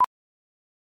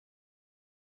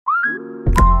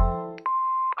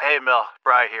Hey, Mel.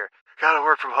 Bri here. Gotta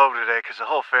work from home today because the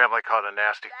whole family caught a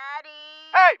nasty. Daddy!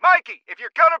 Hey, Mikey! If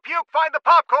you're gonna puke, find the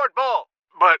popcorn bowl!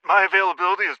 But my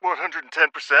availability is 110%.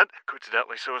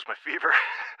 Coincidentally, so is my fever.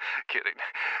 Kidding.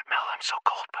 Mel, I'm so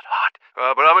cold but hot.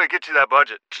 But I'm gonna get you that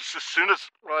budget just as soon as...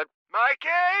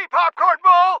 Mikey! Popcorn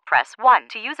bowl! Press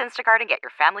 1 to use Instacart and get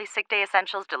your family's sick day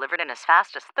essentials delivered in as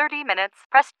fast as 30 minutes.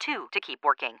 Press 2 to keep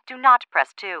working. Do not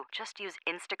press 2. Just use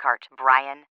Instacart,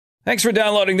 Brian. Thanks for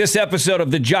downloading this episode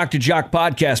of the Jock to Jock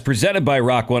podcast presented by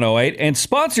Rock 108 and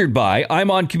sponsored by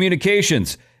I'm On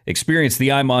Communications. Experience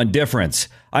the I'm On difference.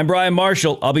 I'm Brian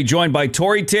Marshall. I'll be joined by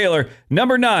Tory Taylor,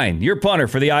 number 9, your punter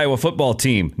for the Iowa football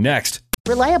team. Next.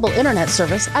 Reliable internet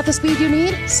service at the speed you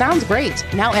need? Sounds great.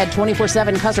 Now add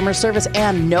 24/7 customer service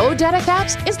and no data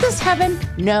caps? Is this heaven?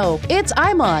 No. It's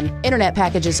I'm On. Internet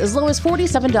packages as low as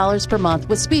 $47 per month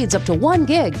with speeds up to 1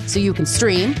 gig, so you can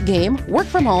stream, game, work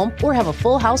from home, or have a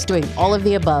full house doing all of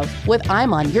the above. With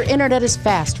I'm On, your internet is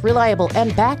fast, reliable,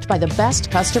 and backed by the best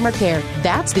customer care.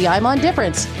 That's the I'm On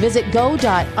difference. Visit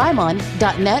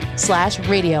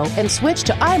go.imon.net/radio and switch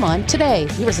to I'm On today.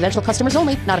 New residential customers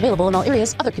only. Not available in all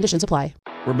areas. Other conditions apply.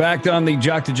 We're back on the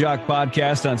Jock to Jock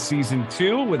podcast on season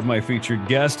 2 with my featured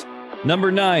guest,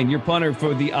 number 9, your punter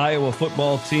for the Iowa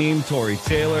football team, Tory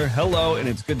Taylor. Hello, and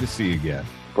it's good to see you again.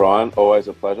 Brian, always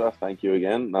a pleasure. Thank you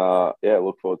again.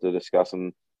 Look forward to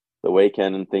discussing the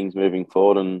weekend and things moving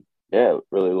forward, and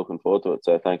really looking forward to it.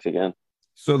 So thanks again.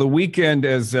 So the weekend,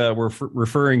 as we're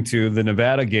referring to, the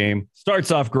Nevada game,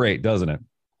 starts off great, doesn't it?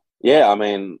 Yeah, I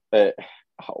mean,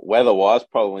 weather-wise,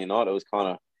 probably not.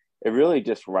 It really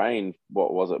just rained,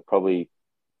 what was it, probably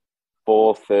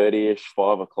 4:30-ish,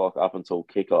 5 o'clock up until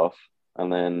kickoff.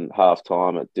 And then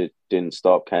halftime, it didn't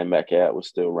stop, came back out, was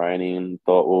still raining, and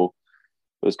thought, well,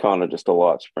 it was kind of just a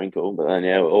light sprinkle. But then,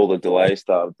 all the delays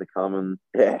started to come, and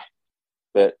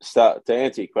But to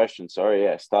answer your question,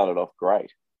 started off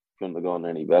great. Couldn't have gone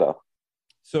any better.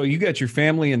 So you got your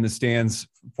family in the stands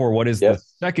for what is the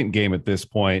second game at this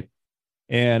point.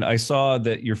 And I saw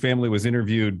that your family was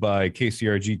interviewed by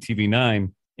KCRG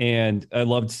TV9, and I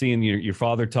loved seeing your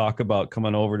father talk about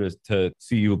coming over to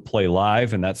see you play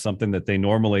live, and that's something that they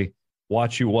normally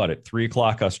watch you, at 3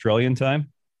 o'clock Australian time?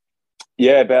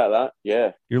 Yeah, about that,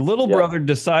 yeah. Your little brother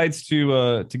decides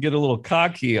to get a little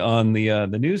cocky on the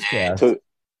newscast. Took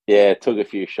a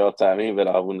few shots at me, but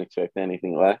I wouldn't expect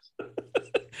anything less.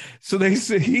 So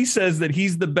he says that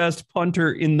he's the best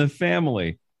punter in the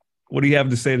family. What do you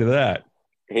have to say to that?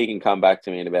 He can come back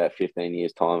to me in about 15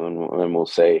 years' time, and we'll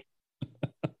see.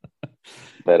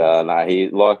 But I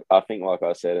think, like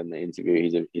I said in the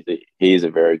interview, he is a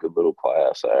very good little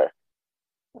player. So,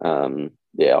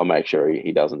 I'll make sure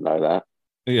he doesn't know that.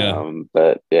 Yeah.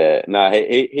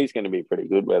 He's going to be pretty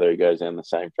good, whether he goes down the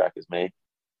same track as me.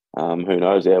 Who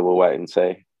knows? Yeah, we'll wait and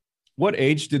see. What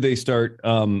age did they start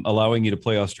allowing you to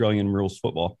play Australian rules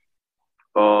football?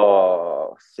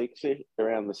 Oh, 6,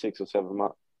 around the 6 or 7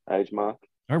 age mark.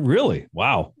 Oh, really?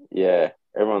 Wow. Yeah,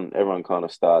 everyone kind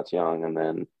of starts young, and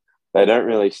then they don't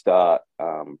really start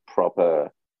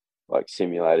proper like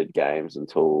simulated games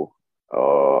until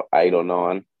 8 or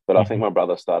 9. But I think my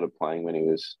brother started playing when he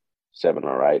was 7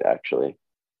 or 8, actually.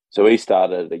 So he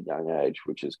started at a young age,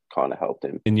 which has kind of helped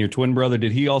him. And your twin brother,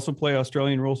 did he also play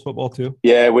Australian rules football too?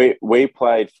 Yeah, we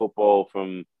played football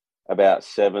from about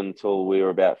 7 till we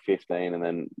were about 15, and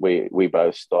then we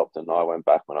both stopped, and I went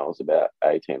back when I was about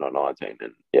 18 or 19,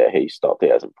 and he stopped. He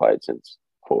hasn't played since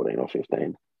 14 or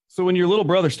 15. So when your little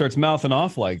brother starts mouthing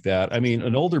off like that, I mean,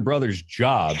 an older brother's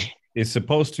job is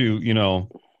supposed to,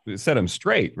 set him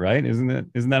straight, right? Isn't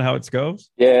that how it goes?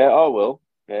 Yeah, I will.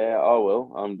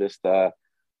 I'm just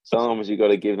sometimes you got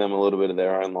to give them a little bit of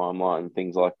their own limelight and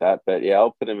things like that. But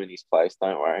I'll put him in his place.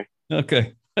 Don't worry.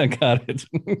 Okay. I got it.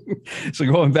 So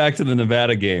going back to the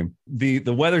Nevada game, the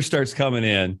weather starts coming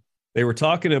in. They were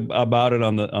talking about it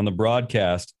on the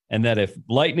broadcast, and that if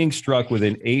lightning struck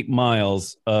within 8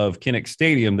 miles of Kinnick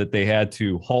Stadium, that they had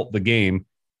to halt the game,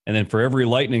 and then for every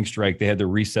lightning strike, they had to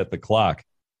reset the clock.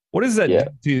 What does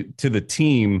that do to the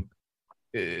team?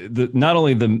 Not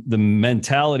only the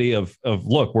mentality of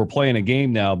look, we're playing a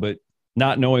game now, but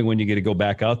not knowing when you get to go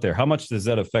back out there. How much does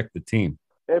that affect the team?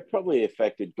 It probably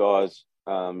affected guys.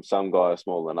 Some guys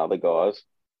more than other guys.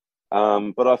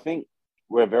 But I think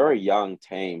we're a very young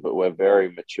team, but we're a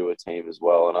very mature team as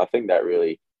well. And I think that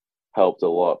really helped a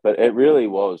lot. But it really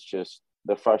was just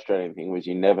the frustrating thing was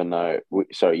you never knew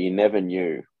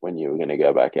when you were going to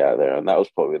go back out there. And that was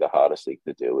probably the hardest thing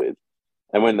to deal with.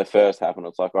 And when the first happened,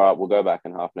 it's like, all right, we'll go back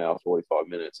in half an hour, 45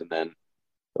 minutes. And then it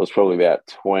was probably about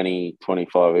 20,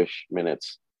 25-ish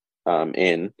minutes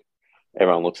in.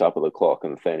 everyone looks up at the clock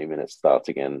and the 30 minutes starts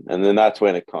again. And then that's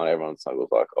when it kind of everyone's like, was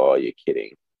like, oh, you're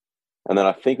kidding. And then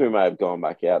I think we may have gone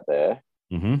back out there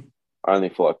only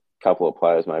for like a couple of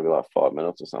players, maybe like 5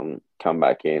 minutes or something, come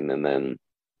back in, and then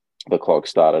the clock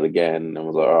started again and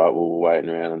was like, all right, well, we're waiting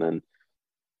around. And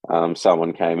then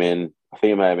someone came in. I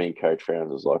think it may have been Coach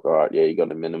Franz was like, all right, yeah, you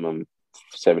got a minimum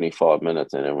 75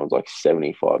 minutes. And everyone's like,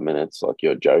 75 minutes? Like,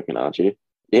 you're joking, aren't you?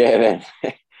 Yeah,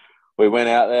 then we went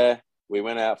out there. We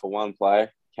went out for one play,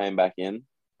 came back in.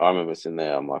 I remember sitting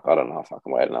there. I'm like, I don't know if I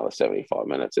can wait another 75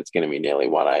 minutes. It's going to be nearly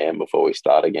 1 a.m. before we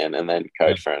start again. And then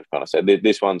Coach Franz kind of said,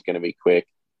 this one's going to be quick.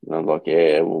 And I was like,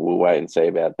 yeah, we'll wait and see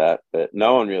about that. But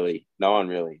no one really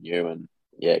knew. And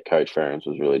yeah, Coach Franz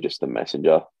was really just the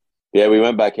messenger. Yeah, we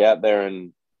went back out there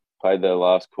and played the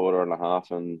last quarter and a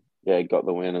half, and yeah, got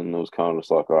the win. And it was kind of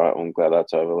just like, all right, well, I'm glad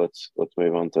that's over. Let's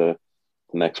move on to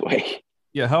the next week.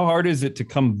 Yeah, how hard is it to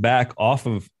come back off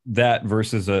of that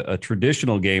versus a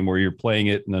traditional game where you're playing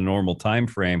it in a normal time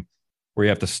frame, where you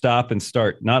have to stop and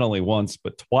start not only once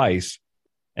but twice,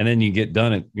 and then you get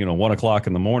done at 1 o'clock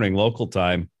in the morning local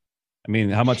time? I mean,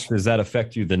 how much does that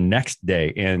affect you the next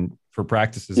day and for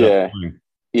practices?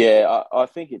 Yeah, I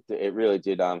think it really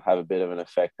did have a bit of an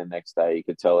effect the next day. You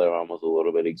could tell everyone was a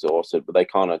little bit exhausted, but they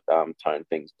kind of toned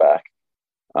things back.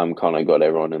 Kind of got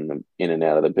everyone in and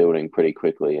out of the building pretty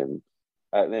quickly, and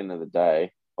at the end of the day,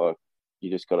 like,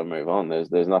 you just got to move on.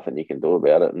 There's nothing you can do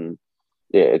about it. And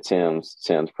yeah, it sounds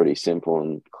pretty simple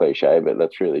and cliche, but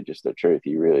that's really just the truth.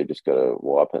 You really just got to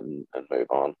wipe it and move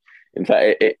on. In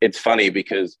fact, it's funny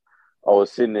because I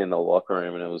was sitting in the locker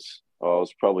room and I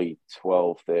was probably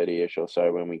 12:30ish or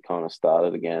so when we kind of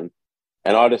started again.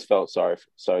 And I just felt so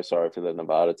sorry for the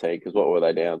Nevada team, because what were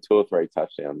they down? 2 or 3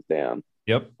 touchdowns down.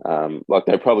 Yep. Like,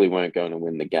 they probably weren't going to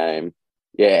win the game.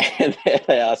 Yeah, and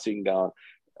they are sitting going.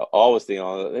 I was thinking,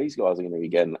 oh, these guys are going to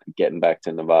be getting back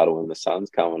to Nevada when the sun's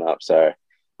coming up. So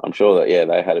I'm sure that, yeah,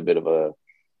 they had a bit of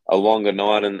a longer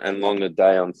night and longer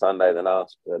day on Sunday than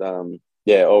us. But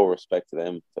yeah, all respect to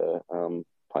them for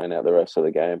playing out the rest of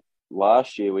the game.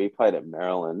 Last year we played at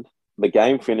Maryland. The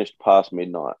game finished past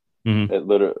midnight. It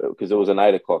literally, because it was an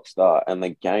 8 o'clock start, and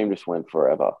the game just went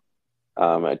forever.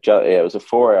 It was a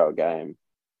 4-hour game.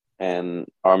 And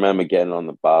I remember getting on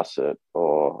the bus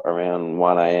around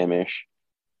 1 a.m. ish.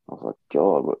 I was like,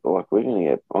 God, like, I'm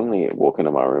gonna get walking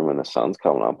to my room when the sun's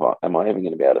coming up. Am I even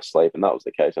gonna be able to sleep? And that was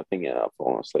the case. I think I ended up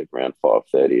falling asleep around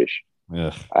 5:30 ish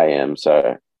a.m.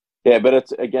 So yeah, but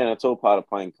it's all part of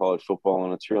playing college football,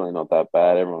 and it's really not that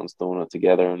bad. Everyone's doing it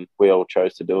together, and we all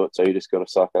chose to do it. So you just got to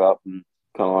suck it up, and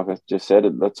kind of like I just said,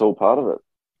 that's all part of it.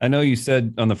 I know you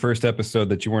said on the first episode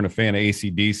that you weren't a fan of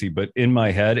AC/DC, but in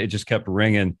my head, it just kept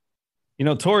ringing.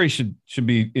 Tory should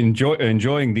be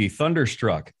enjoying the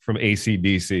Thunderstruck from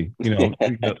AC/DC,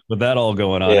 with that all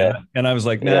going on. Yeah. And I was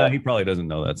like, nah, he probably doesn't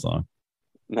know that song.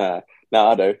 No,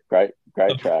 I do. Great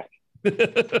track.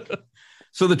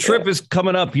 So the trip is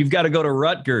coming up. You've got to go to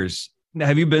Rutgers.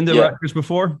 Have you been to Rutgers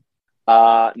before?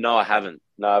 No, I haven't.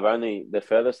 No, the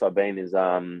furthest I've been is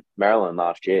Maryland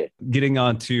last year. Getting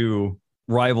onto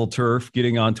rival turf,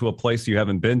 getting onto a place you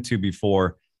haven't been to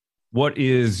before. What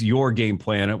is your game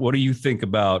plan? What do you think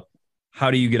about how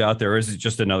do you get out there? Or is it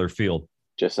just another field?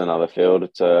 Just another field.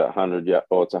 It's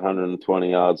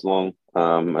 120 yards long,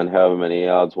 and however many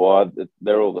yards wide.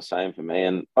 They're all the same for me.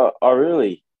 And I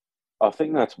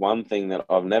think that's one thing that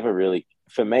I've never really,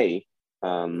 for me,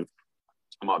 it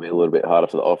might be a little bit harder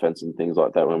for the offense and things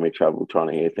like that when we travel trying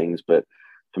to hear things. But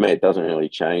for me, it doesn't really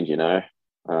change, I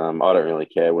don't really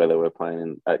care whether we're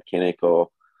playing at Kinnick or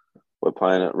we're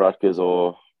playing at Rutgers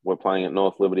or we're playing at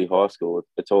North Liberty High School.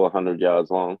 It's all 100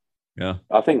 yards long. Yeah.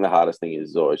 I think the hardest thing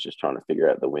is always just trying to figure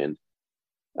out the wind.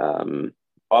 I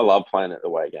love playing at the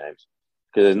away games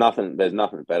because there's nothing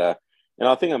better. And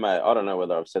I think I don't know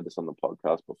whether I've said this on the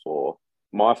podcast before.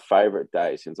 My favorite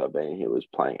day since I've been here was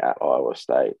playing at Iowa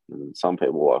State. And some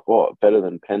people were like, what, better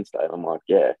than Penn State? I'm like,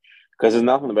 yeah, because there's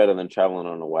nothing better than traveling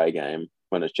on an away game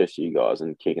when it's just you guys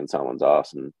and kicking someone's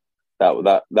ass. And that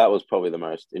was probably one of the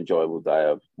most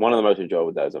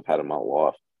enjoyable days I've had in my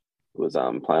life was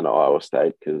playing at Iowa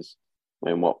State, because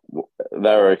what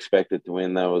they were expected to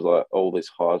win. There was like all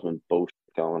this Heisman bullshit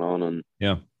going on, and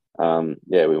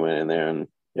we went in there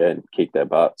and kicked their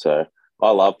butt. So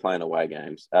I love playing away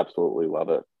games. Absolutely love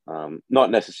it. Not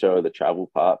necessarily the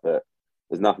travel part, but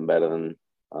there's nothing better than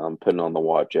putting on the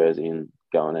white jersey and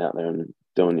going out there and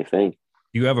doing your thing.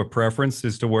 Do you have a preference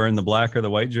as to wearing the black or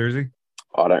the white jersey?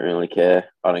 I don't really care.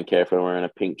 I don't care if I'm wearing a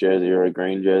pink jersey or a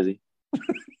green jersey.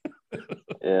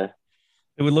 Yeah.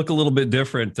 It would look a little bit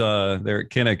different there at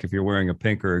Kinnick if you're wearing a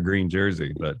pink or a green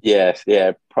jersey. But Yes,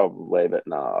 yeah, probably, but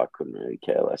no, I couldn't really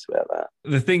care less about that.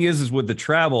 the thing is with the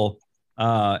travel,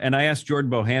 and I asked Jordan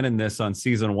Bohannon this on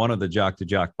season 1 of the Jock to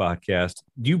Jock podcast.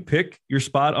 Do you pick your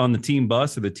spot on the team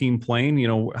bus or the team plane? You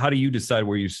know, how do you decide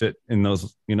where you sit in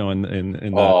those, you know,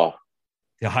 in Oh,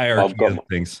 the hierarchy of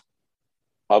things?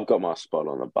 I've got my spot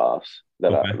on the bus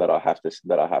Okay. that I have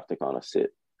to kind of sit.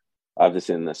 I have to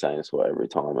sit in the same spot every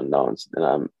time,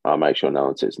 and I make sure no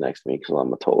one sits next to me because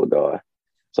I'm a taller guy,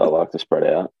 so I like to spread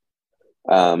out.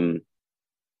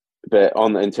 But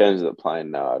in terms of the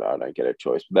plane, no, I don't get a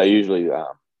choice. But they usually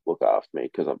look after me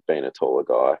because I've been a taller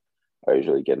guy. I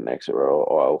usually get an extra row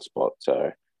aisle spot,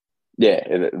 so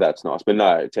yeah, that's nice. But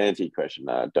no, to answer your question,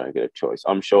 no, I don't get a choice.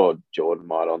 I'm sure Jordan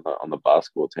might on the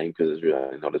basketball team because there's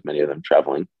really not as many of them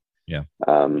traveling. Yeah.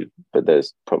 But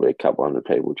there's probably a couple hundred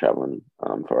people traveling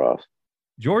for us.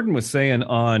 Jordan was saying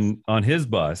on his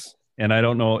bus, and I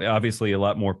don't know, obviously a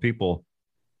lot more people.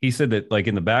 He said that like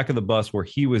in the back of the bus where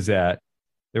he was at,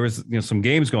 there was some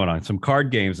games going on, some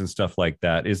card games and stuff like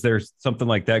that. Is there something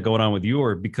like that going on with you,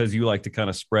 or because you like to kind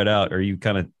of spread out, or are you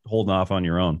kind of holding off on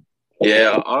your own?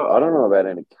 Yeah, I don't know about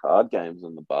any card games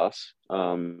on the bus.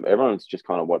 Everyone's just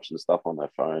kind of watching stuff on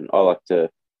their phone. I like to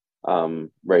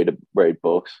read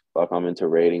books. Like I'm into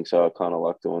reading, so I kind of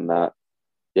like doing that.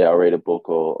 Yeah, I'll read a book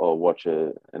or watch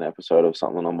an episode of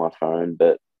something on my phone.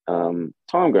 But time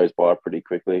goes by pretty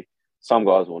quickly. Some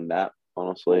guys will nap,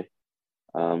 honestly.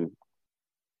 Um,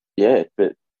 yeah,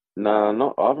 but no,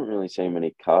 not. I haven't really seen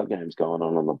many card games going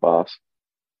on the bus.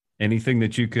 Anything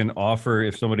that you can offer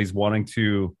if somebody's wanting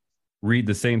to read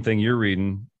the same thing you're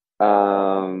reading?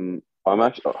 I'm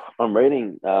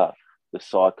reading the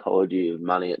Psychology of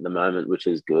Money at the moment, which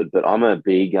is good. But I'm a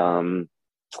big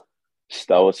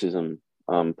Stoicism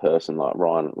person, like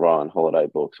Ryan Holiday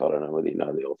books. I don't know whether you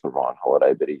know the author Ryan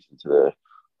Holiday, but he's into the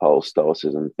whole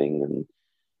Stoicism thing,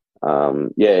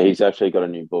 and yeah, he's actually got a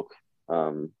new book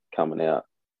coming out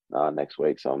next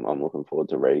week, so I'm looking forward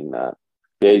to reading that.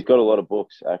 Yeah, he's got a lot of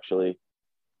books actually.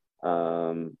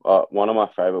 One of my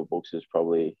favorite books is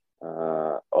probably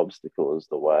 "Obstacle is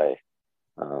the Way"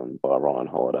 by Ryan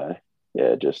Holiday.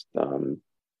 Yeah, just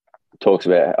talks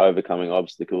about overcoming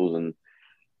obstacles, and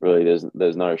really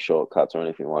there's no shortcuts or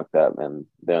anything like that. And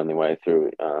the only way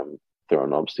through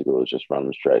an obstacle is just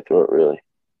running straight through it. Really.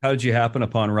 How did you happen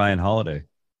upon Ryan Holiday?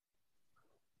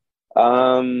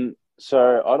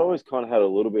 So I'd always kind of had a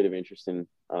little bit of interest in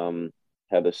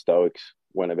how the Stoics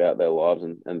went about their lives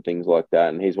and things like that.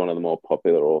 And he's one of the more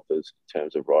popular authors in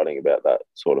terms of writing about that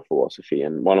sort of philosophy.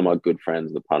 And one of my good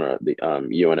friends, the punter at the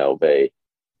UNLV,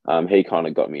 he kind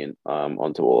of got me in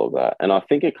onto all of that. And I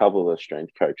think a couple of the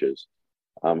strength coaches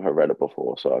have read it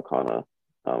before, so I kind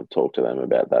of talked to them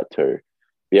about that too.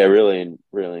 Yeah, really,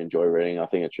 really enjoy reading. I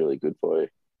think it's really good for you.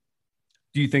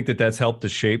 Do you think that that's helped to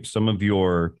shape some of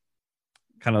your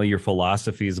kind of your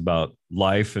philosophies about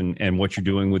life and what you're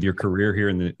doing with your career here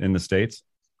in the States?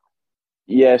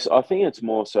 Yes, I think it's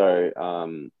more so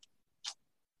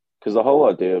because the whole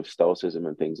idea of stoicism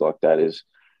and things like that is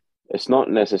it's not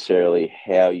necessarily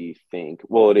how you think.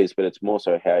 Well, it is, but it's more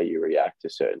so how you react to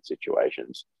certain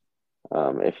situations.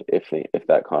 If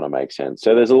that kind of makes sense.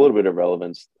 So there's a little bit of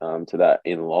relevance to that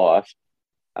in life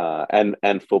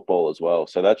and football as well.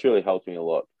 So that's really helped me a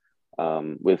lot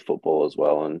with football as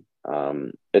well. And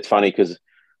it's funny because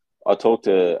I talked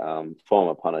to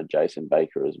former punter Jason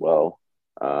Baker as well.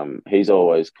 He's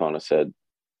always kind of said,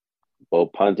 well,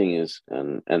 punting is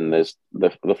and there's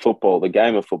the football, the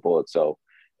game of football itself.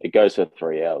 It goes for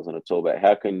 3 hours, and it's all about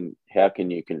how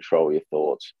can you control your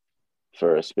thoughts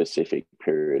for a specific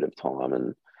period of time.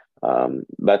 And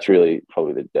that's really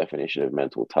probably the definition of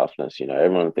mental toughness. You know,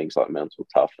 everyone thinks like mental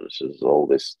toughness is all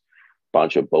this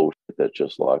bunch of bullshit that's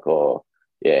just like, oh,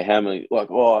 yeah, how many, like,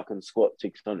 oh, I can squat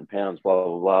 600 pounds, blah,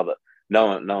 blah, blah. But no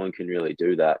one can really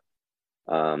do that.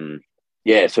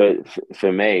 Yeah, so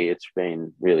for me, it's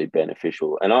been really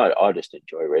beneficial. And I just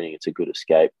enjoy reading. It's a good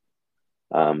escape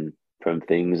from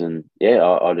things. And yeah,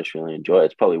 I just really enjoy it.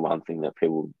 It's probably one thing that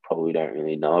people probably don't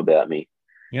really know about me.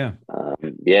 Yeah.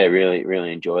 Yeah, really,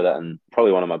 really enjoy that. And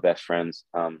probably one of my best friends,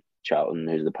 Charlton,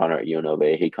 who's the punter at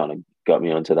UNLV, he kind of got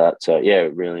me onto that. So yeah,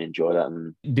 really enjoy that.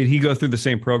 And did he go through the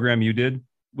same program you did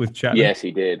with Chapman? Yes, he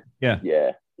did. Yeah,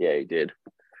 he did.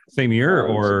 Same year,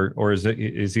 or is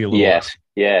he a little? Yes,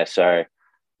 yeah. So,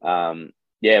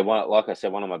 like I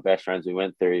said, one of my best friends, we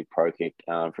went through pro kick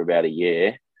for about a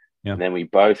year. Yeah. And then we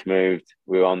both moved.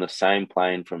 We were on the same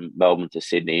plane from Melbourne to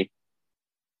Sydney,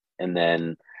 and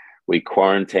then we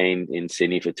quarantined in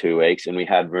Sydney for 2 weeks, and we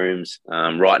had rooms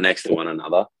right next to one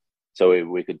another, so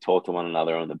we could talk to one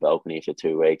another on the balcony for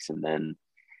 2 weeks. And then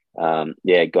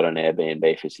Yeah, got an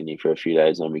Airbnb for Sydney for a few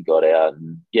days, and we got out.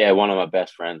 And yeah, one of my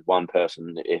best friends, one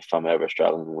person, if I'm ever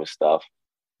struggling with stuff,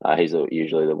 he's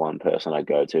usually the one person I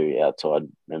go to outside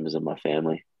members of my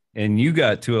family. And you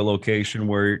got to a location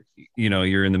where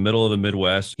you're in the middle of the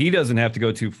Midwest. He doesn't have to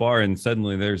go too far, and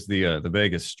suddenly there's the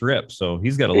Vegas Strip. So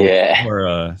he's got a little Yeah,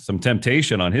 more some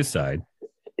temptation on his side.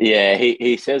 yeah.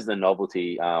 He says the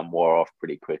novelty wore off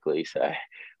pretty quickly, so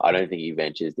I don't think he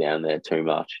ventures down there too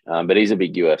much. But he's a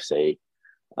big UFC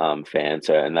fan,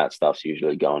 so and that stuff's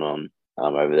usually going on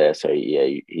over there. So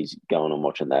yeah, he's going and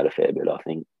watching that a fair bit, I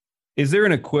think. Is there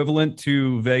an equivalent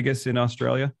to Vegas in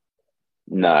Australia?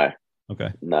 No, Okay.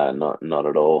 no, not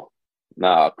at all. No,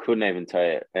 I couldn't even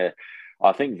tell you.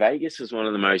 I think Vegas is one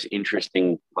of the most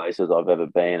interesting places I've ever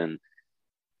been,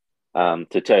 and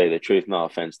to tell you the truth, no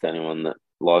offense to anyone that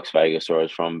likes Vegas or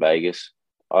is from Vegas,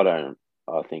 I don't.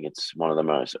 I think it's one of the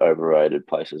most overrated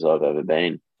places I've ever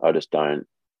been. I just don't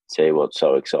see what's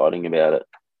so exciting about it.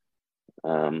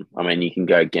 I mean, you can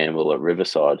go gamble at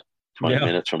Riverside, 20 Yeah.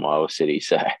 minutes from Iowa City.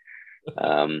 So,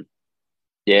 um,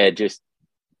 yeah, just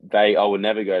I would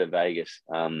never go to Vegas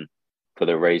for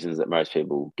the reasons that most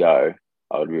people go.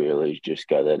 I would really just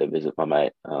go there to visit my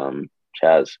mate,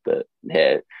 Chaz. But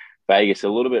yeah, Vegas a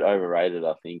little bit overrated,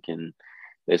 I think, and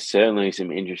there's certainly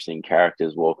some interesting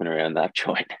characters walking around that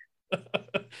joint.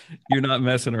 You're not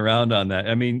messing around on that.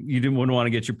 I mean, wouldn't want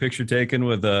to get your picture taken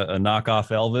with a knockoff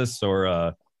Elvis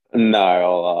or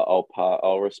No,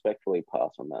 I'll respectfully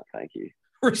pass on that. Thank you.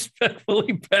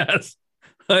 respectfully pass.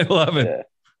 I love it.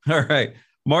 Yeah. All right.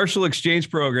 Marshall Exchange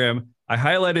Program. I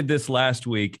highlighted this last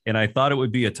week and I thought it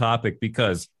would be a topic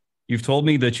because you've told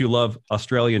me that you love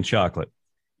Australian chocolate.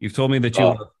 You've told me that you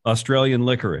love Australian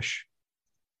licorice.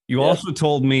 You also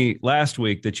told me last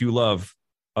week that you love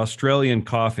Australian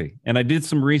coffee. And I did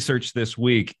some research this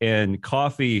week, and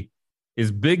coffee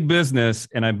is big business.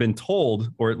 And I've been told,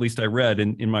 or at least I read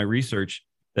in my research,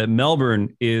 that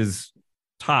Melbourne is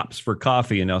tops for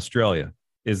coffee in Australia.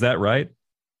 Is that right?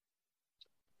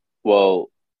 Well,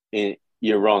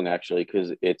 you're wrong actually,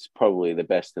 because it's probably the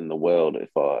best in the world if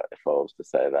I was to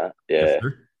say that. Yes, Yeah.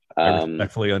 sir. I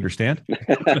respectfully understand.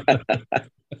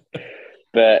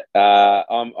 But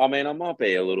I mean, I might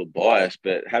be a little biased,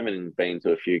 but having been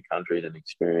to a few countries and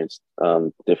experienced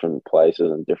different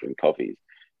places and different coffees,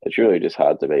 it's really just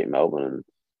hard to beat Melbourne. And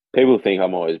people think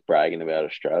I'm always bragging about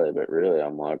Australia, but really,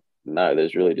 I'm like, no,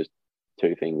 there's really just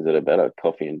two things that are better: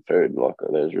 coffee and food. Like,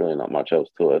 there's really not much else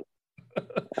to it.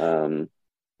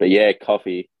 But yeah,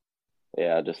 coffee.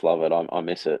 Yeah, I just love it. I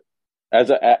miss it.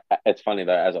 It's funny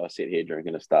though, as I sit here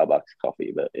drinking a Starbucks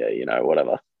coffee, but yeah,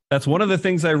 whatever. That's one of the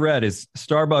things I read is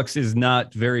Starbucks is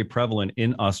not very prevalent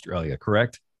in Australia,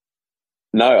 correct?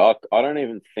 No, I don't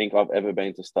even think I've ever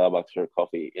been to Starbucks for a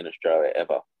coffee in Australia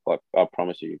ever. Like, I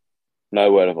promise you,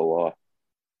 no word of a lie.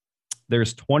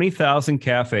 There's 20,000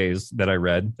 cafes that I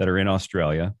read that are in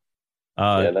Australia.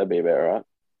 Yeah, that'd be about right.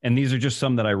 And these are just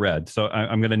some that I read. So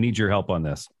I'm going to need your help on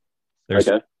this. There's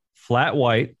Okay. flat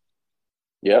white,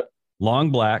 Yep.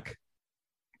 long black,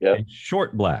 Yep. and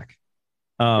short black.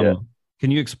 Yeah. Can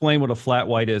you explain what a flat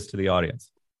white is to the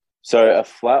audience? So a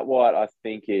flat white, I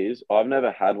think I've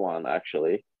never had one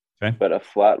actually, Okay. but a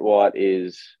flat white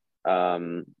is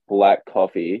black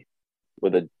coffee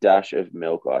with a dash of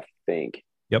milk, I think.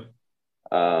 Yep.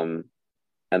 And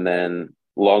then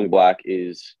long black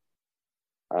is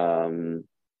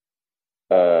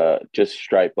just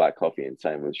straight black coffee, and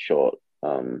same with short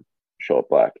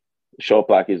black. Short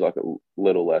black is like a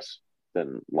little less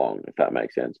than long, if that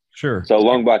makes sense. Sure. So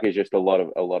long black is just a lot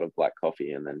of black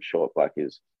coffee, and then short black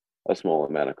is a small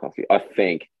amount of coffee. I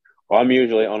think I'm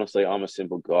usually, honestly, I'm a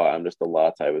simple guy. I'm just a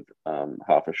latte with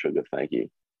half a sugar, thank you.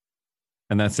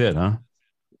 And that's it, huh?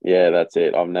 Yeah, that's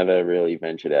it. I've never really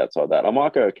ventured outside that. I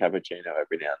might go a cappuccino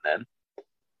every now and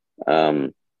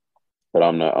then. But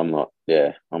I'm not.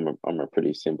 Yeah, I'm a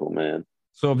pretty simple man.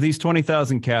 So of these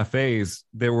 20,000 cafes,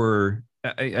 there were,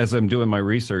 as I'm doing my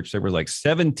research, there were like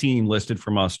 17 listed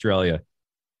from Australia.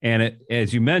 And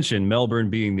as you mentioned, Melbourne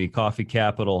being the coffee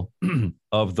capital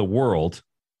of the world,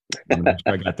 I'm sure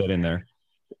I got that in there.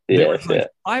 There was like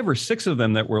 5 or 6 of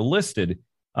them that were listed.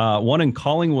 One in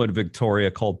Collingwood,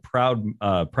 Victoria, called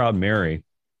Proud Mary,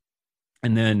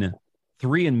 and then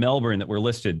 3 in Melbourne that were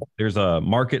listed. There's a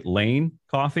Market Lane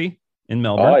coffee in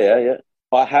Melbourne. Oh yeah.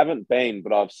 I haven't been,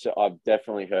 but I've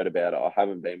definitely heard about it. I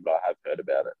haven't been, but I have heard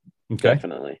about it. Okay.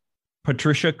 Definitely.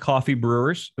 Patricia Coffee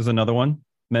Brewers is another one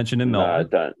mentioned in Melbourne.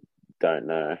 No, don't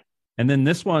know. And then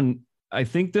this one, I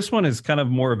think this one is kind of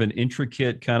more of an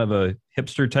intricate, kind of a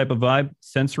hipster type of vibe.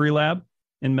 Sensory Lab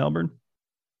in Melbourne.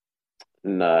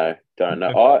 No, don't know.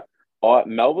 Okay.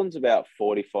 Melbourne's about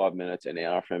 45 minutes an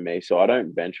hour from me, so I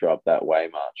don't venture up that way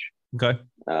much. Okay.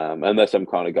 Unless I'm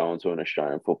kind of going to an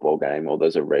Australian football game or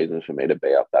there's a reason for me to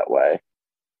be up that way.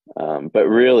 But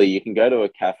really, you can go to a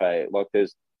cafe. Like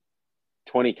there's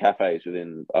 20 cafes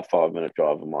within a 5-minute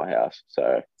drive of my house.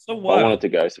 So if I wanted to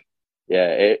go,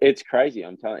 it's crazy.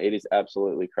 I'm telling you, it is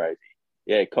absolutely crazy.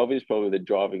 Yeah, coffee is probably the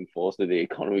driving force of the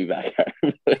economy back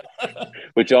home,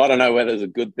 which I don't know whether it's a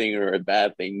good thing or a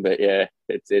bad thing, but yeah,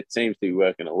 it seems to be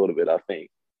working a little bit, I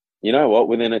think. You know what?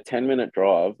 Within a 10-minute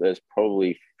drive, there's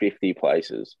probably 50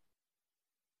 places,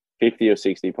 50 or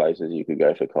 60 places you could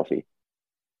go for coffee.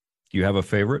 Do you have a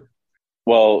favorite?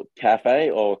 Well, cafe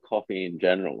or coffee in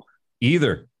general?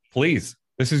 Either, please.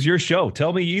 This is your show.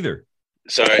 Tell me either.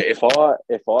 So if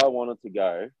I wanted to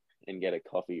go and get a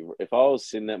coffee, if I was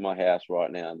sitting at my house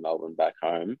right now in Melbourne back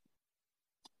home,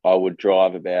 I would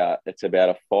drive it's about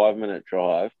a 5-minute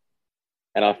drive.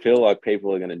 And I feel like I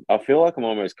feel like I'm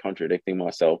almost contradicting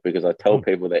myself because I tell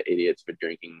people they're idiots for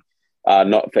drinking,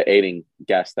 not for eating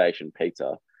gas station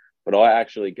pizza, but I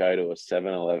actually go to a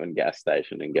 7-Eleven gas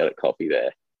station and get a coffee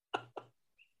there.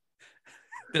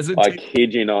 I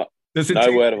kid you not. Does it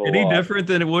no word of a any lie. different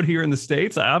than it would here in the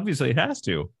States? Obviously, it has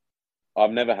to.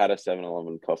 I've never had a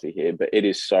 7-Eleven coffee here, but it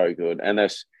is so good. And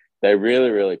they're really,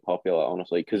 really popular,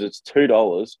 honestly, because it's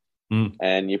 $2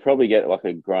 and you probably get like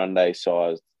a grande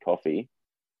sized coffee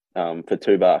for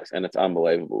 $2 and it's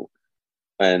unbelievable.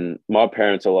 And my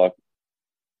parents are like,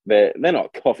 they're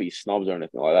not coffee snobs or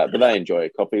anything like that, but they enjoy a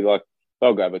coffee. Like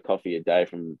they'll grab a coffee a day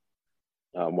from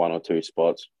one or two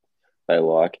spots they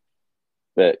like.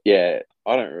 But yeah,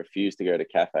 I don't refuse to go to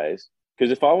cafes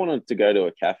because if I wanted to go to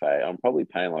a cafe, I'm probably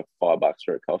paying like $5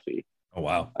 for a coffee. Oh,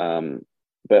 wow.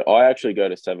 But I actually go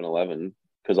to 7-Eleven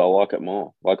because I like it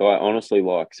more. Like I honestly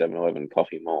like 7-Eleven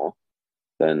coffee more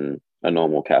than a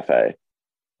normal cafe.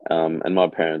 And my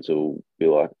parents will be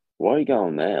like, why are you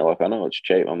going there? Like, I know it's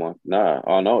cheap. I'm like, no,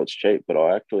 I know it's cheap, but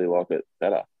I actually like it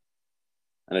better.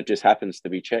 And it just happens to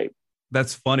be cheap.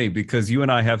 That's funny because you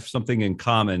and I have something in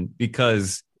common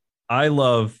because I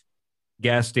love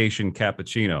gas station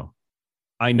cappuccino.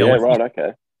 I know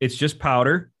it's just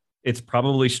powder. It's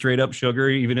probably straight up sugar,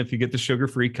 even if you get the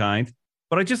sugar-free kind.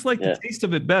 But I just like the taste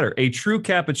of it better. A true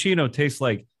cappuccino tastes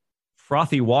like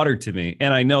frothy water to me.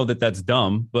 And I know that that's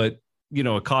dumb, but you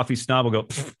know, a coffee snob will go,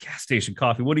 gas station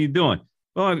coffee. What are you doing?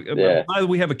 Well,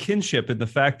 we have a kinship in the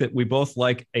fact that we both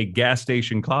like a gas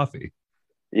station coffee.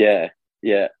 Yeah.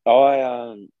 Yeah.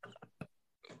 Well,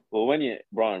 when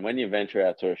you venture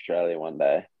out to Australia one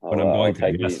day, I'll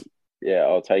take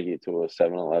you to a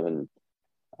 7-Eleven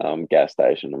gas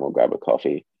station and we'll grab a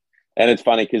coffee. And it's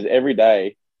funny because every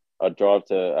day I'd drive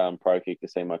to Pro Kick to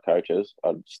see my coaches.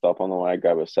 I'd stop on the way,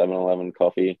 grab a 7-Eleven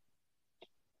coffee,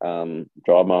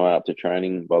 drive my way up to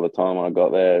training. By the time I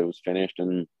got there, it was finished.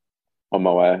 And on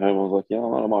my way home, I was like, yeah,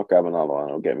 I might grab another one.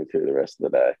 It'll get me through the rest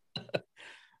of the day.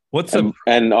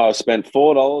 And I spent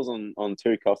 $4 on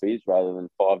 2 coffees rather than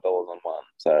 $5 on one.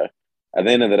 So at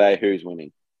the end of the day, who's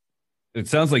winning? It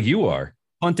sounds like you are.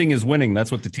 Hunting is winning.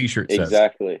 That's what the T-shirt says.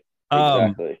 Exactly.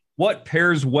 What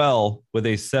pairs well with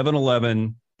a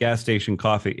 7-Eleven gas station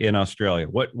coffee in Australia?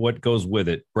 What goes with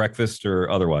it? Breakfast or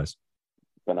otherwise?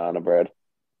 Banana bread.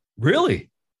 Really?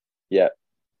 Yeah.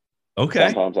 Okay.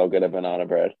 Sometimes I'll get a banana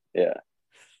bread. Yeah.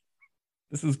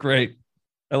 This is great.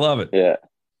 I love it. Yeah.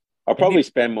 I'll probably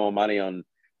spend more money on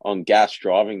gas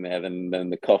driving there than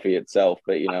the coffee itself,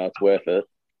 but you know, it's worth it.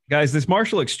 Guys, this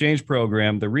Marshall Exchange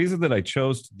program, the reason that I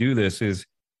chose to do this is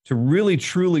to really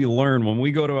truly learn. When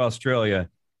we go to Australia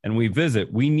and we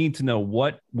visit, we need to know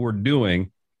what we're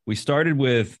doing. We started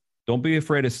with don't be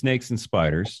afraid of snakes and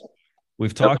spiders.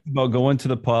 We've talked about going to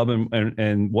the pub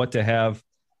and what to have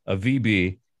a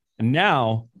VB. And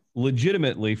now,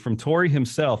 legitimately, from Tory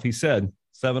himself, he said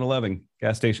 7-Eleven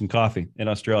gas station coffee in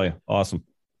Australia. Awesome.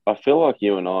 I feel like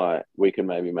you and we can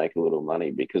maybe make a little money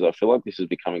because I feel like this is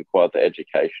becoming quite the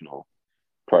educational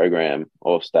program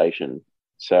or station.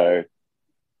 So,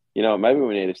 you know, maybe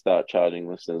we need to start charging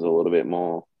listeners a little bit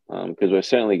more because we're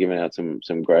certainly giving out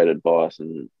some great advice.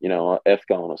 And, you know, F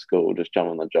going to school, just jump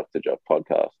on the Jock to Jock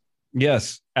podcast.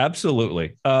 Yes,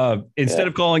 absolutely. Instead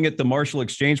of calling it the Marshall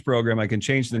Exchange program, I can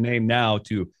change the name now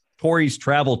to Tory's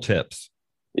Travel Tips.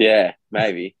 Yeah,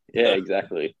 maybe. Yeah,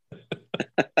 exactly.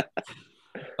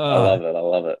 I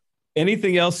love it.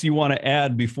 Anything else you want to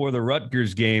add before the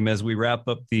Rutgers game as we wrap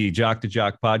up the Jock to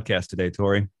Jock podcast today,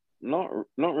 Tory? Not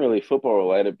really football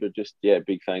related, but just,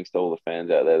 big thanks to all the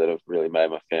fans out there that have really made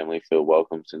my family feel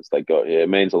welcome since they got here. It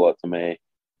means a lot to me.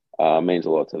 Means a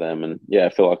lot to them. And I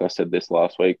feel like I said this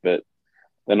last week, but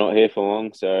they're not here for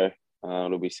long. So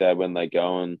it'll be sad when they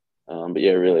go. And But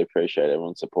yeah, really appreciate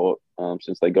everyone's support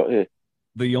since they got here.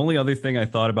 The only other thing I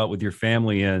thought about with your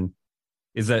family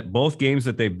is that both games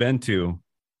that they've been to,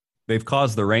 they've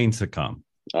caused the rain to come.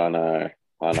 I know.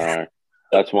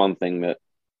 That's one thing that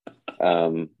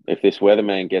if this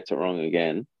weatherman gets it wrong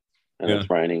again and it's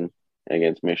raining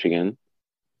against Michigan,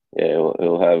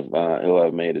 he'll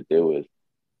have me to deal with.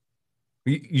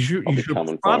 You should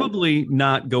probably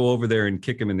not go over there and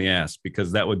kick him in the ass,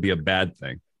 because that would be a bad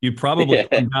thing. You'd probably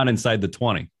come down inside the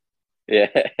 20. Yeah.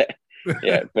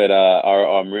 Yeah, but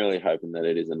I'm really hoping that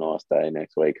it is a nice day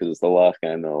next week, because it's the last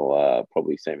game they'll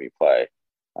probably see me play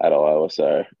at Iowa.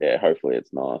 So, yeah, hopefully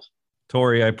it's nice.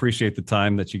 Tory, I appreciate the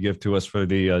time that you give to us for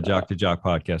the Jock to Jock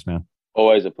podcast, man.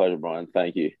 Always a pleasure, Brian.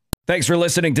 Thank you. Thanks for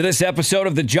listening to this episode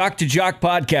of the Jock to Jock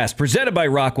podcast, presented by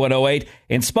Rock 108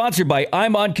 and sponsored by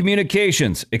I'm On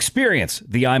Communications. Experience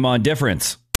the I'm On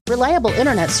difference. Reliable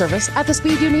internet service at the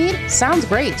speed you need? Sounds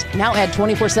great. Now add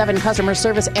 24/7 customer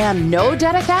service and no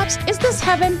data caps? Is this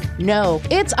heaven? No.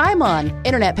 It's I'm On.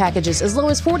 Internet packages as low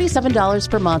as $47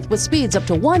 per month with speeds up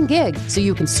to 1 gig, so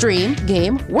you can stream,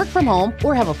 game, work from home,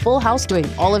 or have a full house doing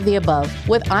all of the above.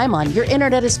 With I'm On, your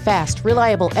internet is fast,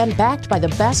 reliable, and backed by the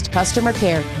best customer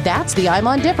care. That's the I'm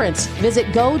On difference.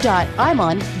 Visit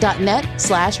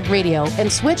go.imon.net/radio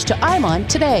and switch to I'm On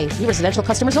today. New residential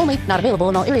customers only. Not available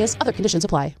in all areas. Other conditions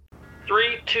apply.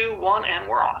 3, 2, 1, and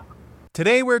we're on.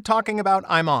 Today we're talking about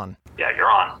I'm On. Yeah, you're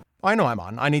on. I know I'm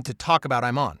on. I need to talk about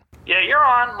I'm On. Yeah, you're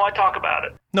on. Why talk about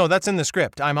it? No, that's in the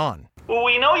script. I'm on. Well,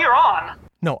 we know you're on.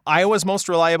 No, Iowa's most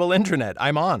reliable internet.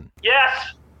 I'm on.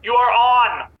 Yes, you are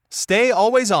on. Stay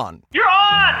always on. You're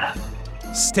on!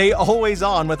 Stay always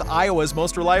on with Iowa's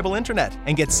most reliable internet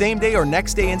and get same-day or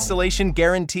next-day installation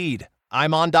guaranteed.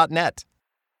 I'm on.net.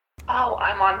 Oh,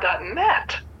 I'm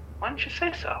on.net. Why didn't you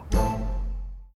say so?